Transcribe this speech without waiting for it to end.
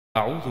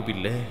أعوذ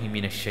بالله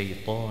من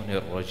الشيطان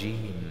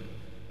الرجيم.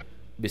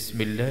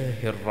 بسم الله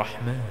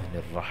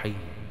الرحمن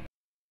الرحيم.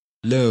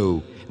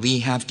 Lo, we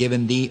have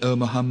given thee, O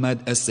Muhammad,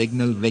 a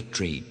signal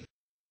victory,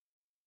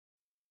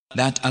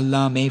 that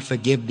Allah may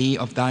forgive thee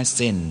of thy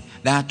sin,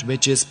 that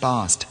which is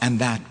past and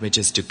that which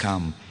is to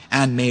come,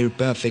 and may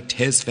perfect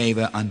His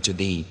favor unto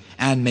thee,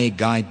 and may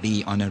guide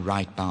thee on a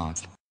right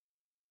path,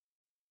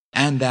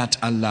 and that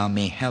Allah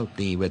may help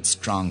thee with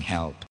strong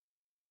help.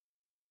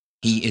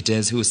 He it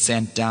is who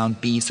sent down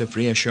peace of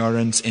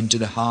reassurance into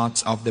the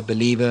hearts of the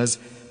believers,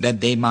 that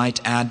they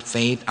might add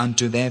faith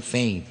unto their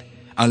faith.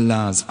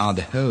 Allah's are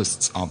the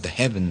hosts of the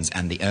heavens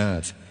and the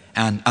earth,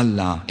 and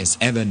Allah is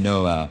ever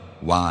knower,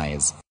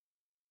 wise.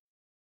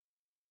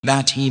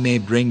 That He may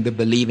bring the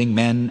believing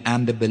men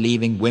and the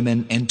believing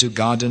women into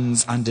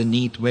gardens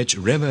underneath which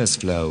rivers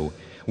flow,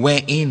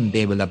 wherein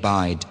they will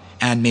abide,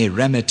 and may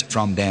remit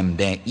from them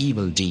their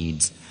evil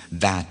deeds.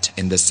 That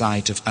in the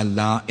sight of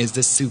Allah is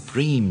the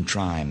supreme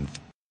triumph.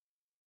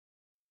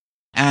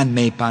 And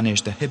may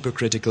punish the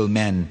hypocritical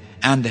men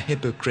and the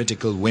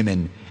hypocritical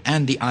women,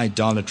 and the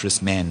idolatrous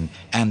men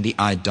and the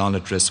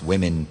idolatrous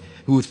women,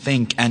 who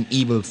think an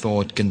evil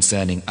thought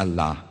concerning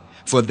Allah.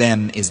 For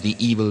them is the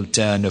evil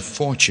turn of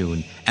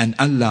fortune, and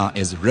Allah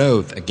is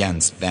wroth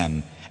against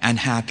them, and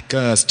hath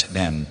cursed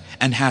them,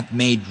 and hath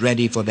made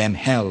ready for them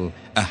hell,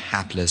 a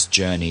hapless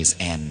journey's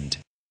end.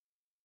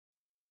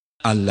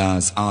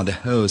 Allah's are the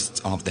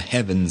hosts of the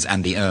heavens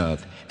and the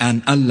earth,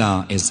 and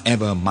Allah is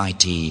ever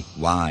mighty,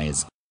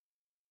 wise.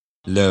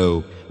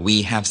 Lo,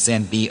 we have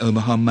sent thee, O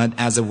Muhammad,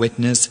 as a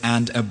witness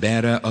and a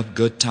bearer of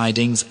good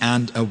tidings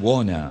and a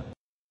warner,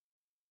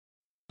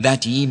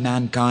 that ye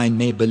mankind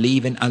may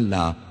believe in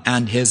Allah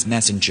and His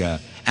Messenger,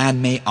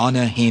 and may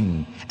honor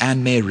Him,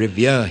 and may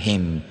revere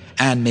Him,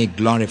 and may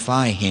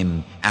glorify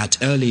Him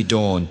at early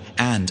dawn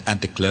and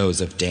at the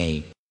close of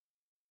day.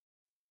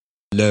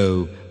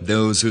 Lo,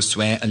 those who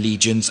swear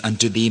allegiance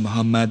unto thee,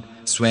 Muhammad,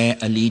 swear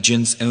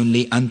allegiance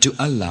only unto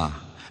Allah.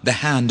 The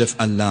hand of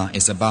Allah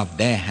is above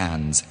their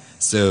hands.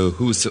 So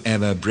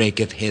whosoever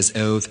breaketh his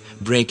oath,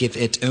 breaketh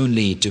it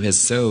only to his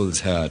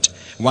soul's hurt,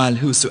 while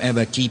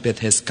whosoever keepeth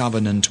his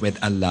covenant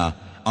with Allah,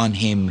 on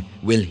him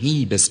will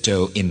He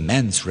bestow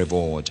immense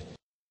reward.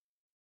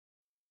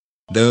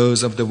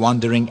 Those of the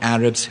wandering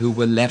Arabs who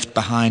were left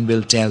behind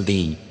will tell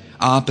thee,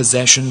 our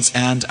possessions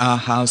and our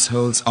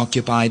households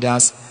occupied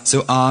us,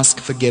 so ask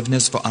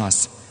forgiveness for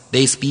us.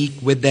 They speak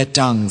with their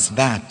tongues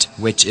that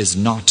which is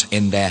not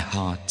in their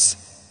hearts.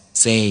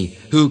 Say,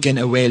 who can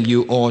avail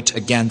you aught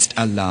against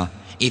Allah,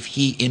 if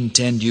He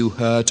intend you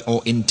hurt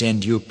or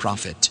intend you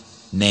profit?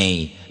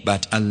 Nay,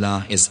 but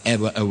Allah is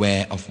ever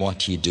aware of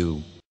what ye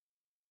do.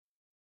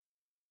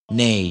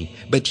 Nay,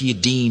 but ye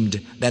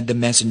deemed that the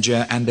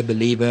Messenger and the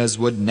believers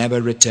would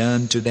never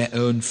return to their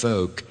own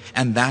folk,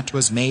 and that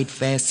was made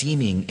fair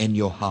seeming in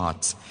your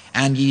hearts,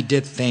 and ye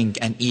did think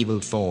an evil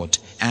thought,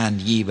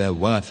 and ye were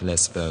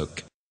worthless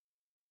folk.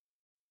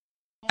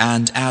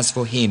 And as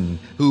for him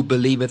who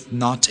believeth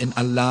not in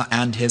Allah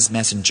and His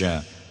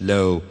Messenger,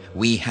 lo,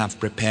 we have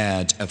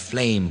prepared a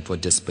flame for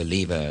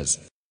disbelievers.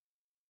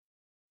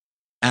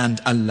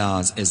 And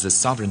Allah's is the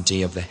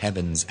sovereignty of the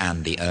heavens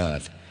and the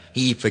earth.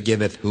 He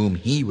forgiveth whom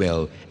He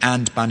will,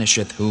 and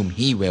punisheth whom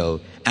He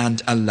will,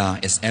 and Allah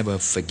is ever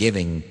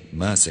forgiving,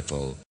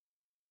 merciful.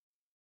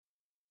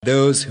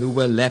 Those who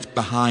were left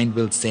behind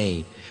will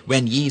say,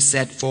 when ye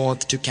set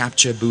forth to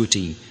capture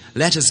booty,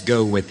 let us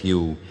go with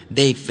you.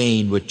 They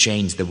fain would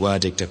change the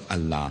verdict of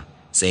Allah.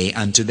 Say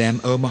unto them,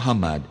 O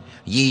Muhammad,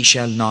 ye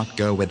shall not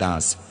go with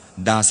us.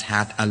 Thus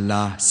hath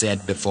Allah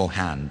said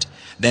beforehand.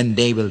 Then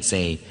they will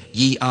say,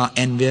 ye are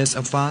envious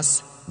of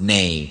us?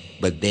 Nay,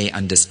 but they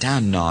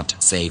understand not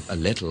save a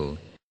little.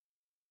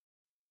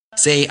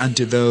 Say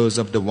unto those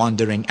of the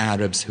wandering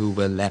Arabs who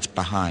were left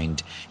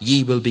behind,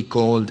 ye will be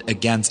called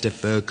against a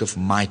folk of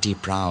mighty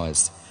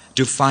prowess,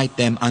 to fight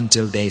them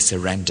until they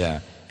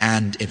surrender.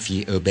 And if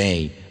ye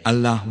obey,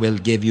 Allah will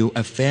give you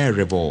a fair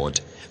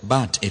reward.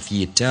 But if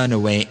ye turn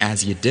away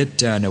as ye did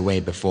turn away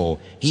before,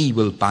 He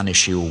will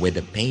punish you with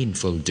a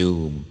painful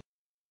doom.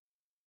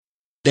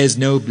 There is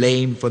no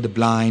blame for the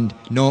blind,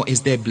 nor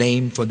is there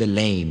blame for the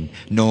lame,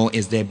 nor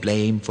is there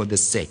blame for the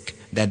sick,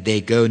 that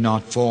they go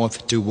not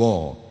forth to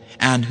war.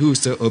 And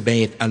whoso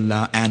obeyeth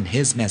Allah and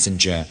His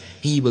Messenger,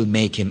 He will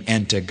make him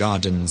enter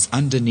gardens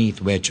underneath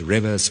which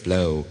rivers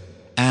flow.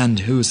 And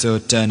whoso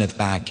turneth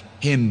back,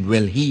 him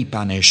will He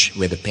punish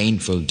with a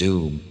painful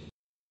doom.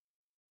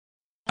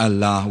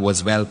 Allah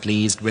was well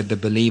pleased with the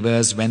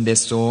believers when they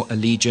saw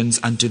allegiance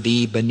unto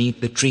thee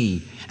beneath the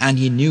tree, and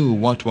He knew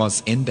what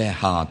was in their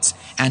hearts,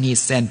 and He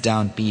sent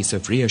down peace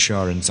of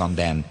reassurance on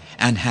them,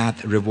 and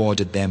hath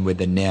rewarded them with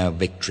a near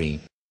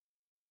victory,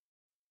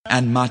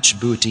 and much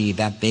booty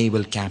that they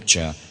will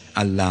capture.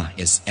 Allah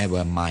is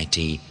ever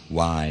mighty,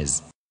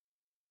 wise.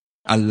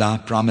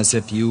 Allah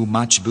promiseth you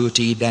much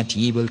booty that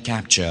ye will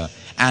capture,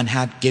 and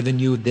hath given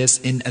you this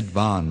in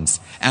advance,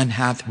 and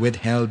hath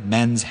withheld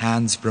men's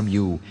hands from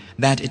you,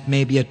 that it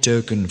may be a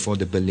token for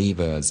the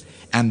believers,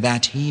 and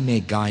that He may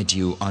guide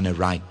you on a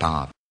right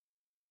path.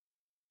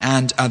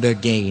 and other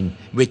gain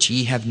which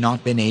ye have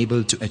not been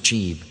able to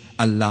achieve,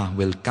 Allah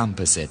will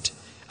compass it.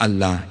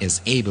 Allah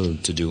is able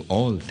to do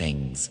all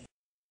things.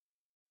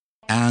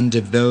 And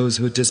if those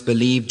who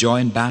disbelieve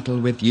join battle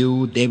with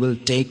you, they will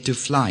take to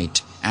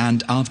flight,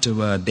 and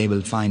afterward they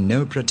will find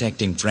no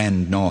protecting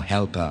friend nor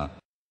helper.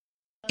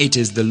 It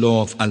is the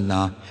law of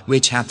Allah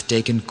which hath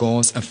taken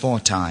course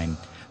aforetime.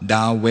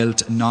 Thou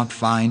wilt not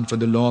find for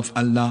the law of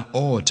Allah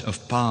aught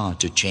of power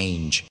to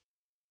change.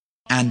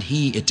 And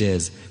He it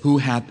is who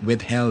hath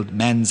withheld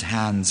men's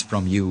hands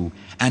from you,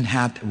 and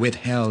hath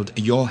withheld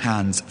your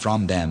hands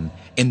from them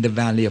in the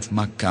valley of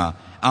Makkah,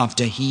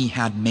 after He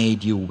had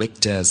made you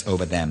victors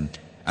over them.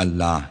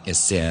 Allah is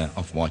seer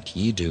of what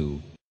ye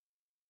do.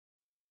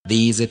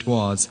 These it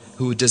was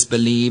who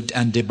disbelieved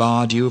and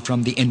debarred you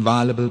from the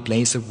inviolable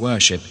place of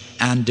worship,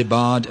 and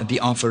debarred the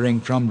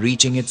offering from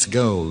reaching its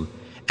goal.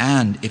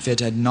 And if it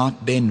had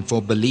not been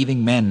for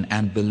believing men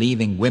and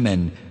believing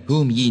women,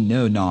 whom ye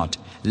know not,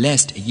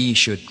 lest ye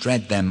should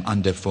tread them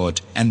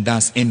underfoot, and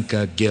thus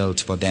incur guilt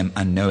for them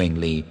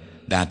unknowingly,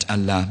 that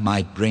Allah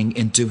might bring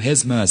into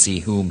His mercy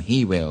whom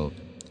He will.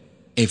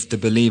 If the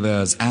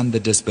believers and the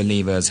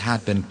disbelievers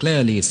had been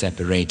clearly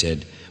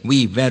separated,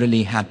 we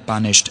verily had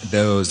punished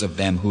those of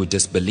them who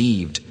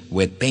disbelieved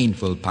with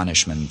painful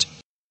punishment.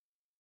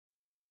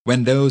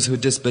 When those who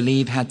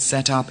disbelieve had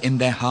set up in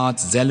their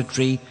hearts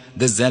zealotry,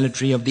 the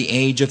zealotry of the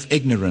age of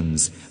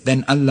ignorance,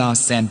 then Allah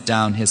sent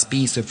down His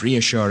peace of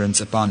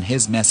reassurance upon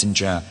His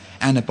messenger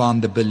and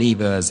upon the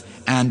believers,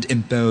 and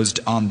imposed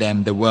on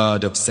them the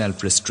word of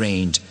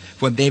self-restraint,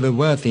 for they were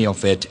worthy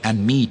of it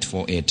and meet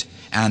for it,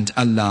 and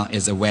Allah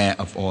is aware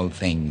of all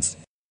things.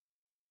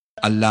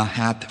 Allah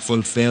hath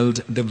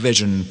fulfilled the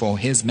vision for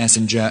His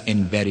messenger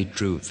in very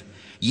truth.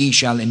 Ye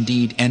shall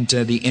indeed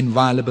enter the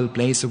inviolable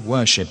place of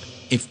worship,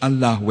 if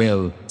Allah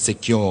will,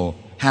 secure,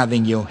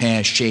 having your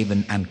hair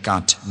shaven and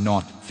cut,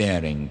 not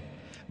fearing.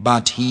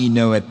 But He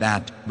knoweth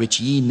that which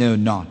ye know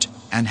not,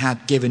 and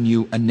hath given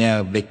you a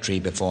near victory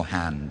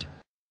beforehand.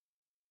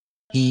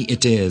 He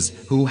it is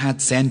who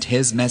hath sent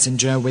His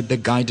messenger with the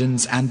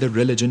guidance and the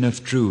religion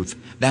of truth,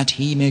 that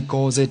He may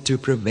cause it to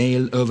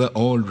prevail over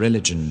all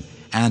religion,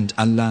 and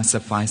Allah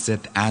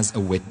sufficeth as a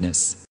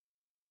witness.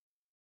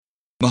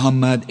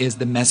 Muhammad is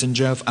the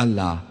messenger of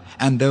Allah,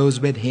 and those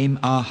with him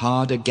are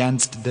hard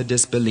against the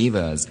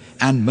disbelievers,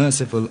 and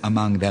merciful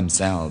among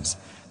themselves.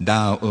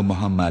 Thou, O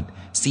Muhammad,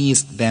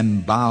 seest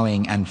them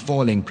bowing and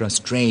falling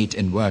prostrate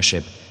in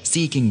worship,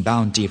 seeking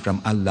bounty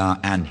from Allah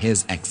and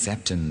His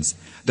acceptance.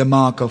 The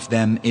mark of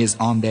them is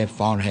on their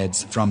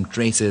foreheads from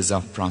traces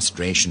of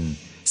prostration.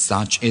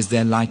 Such is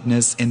their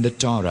likeness in the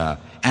Torah,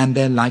 and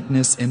their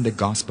likeness in the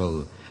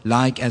Gospel,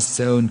 like as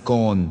sown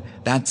corn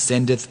that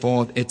sendeth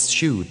forth its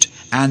shoot,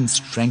 and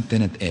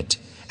strengtheneth it,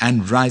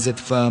 and riseth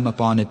firm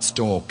upon its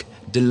stalk,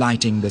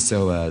 delighting the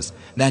sowers,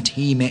 that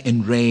He may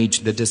enrage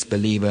the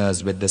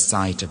disbelievers with the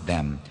sight of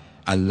them.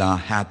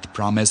 Allah hath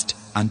promised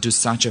unto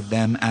such of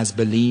them as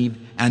believe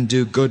and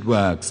do good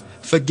works,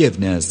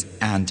 forgiveness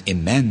and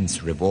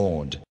immense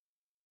reward.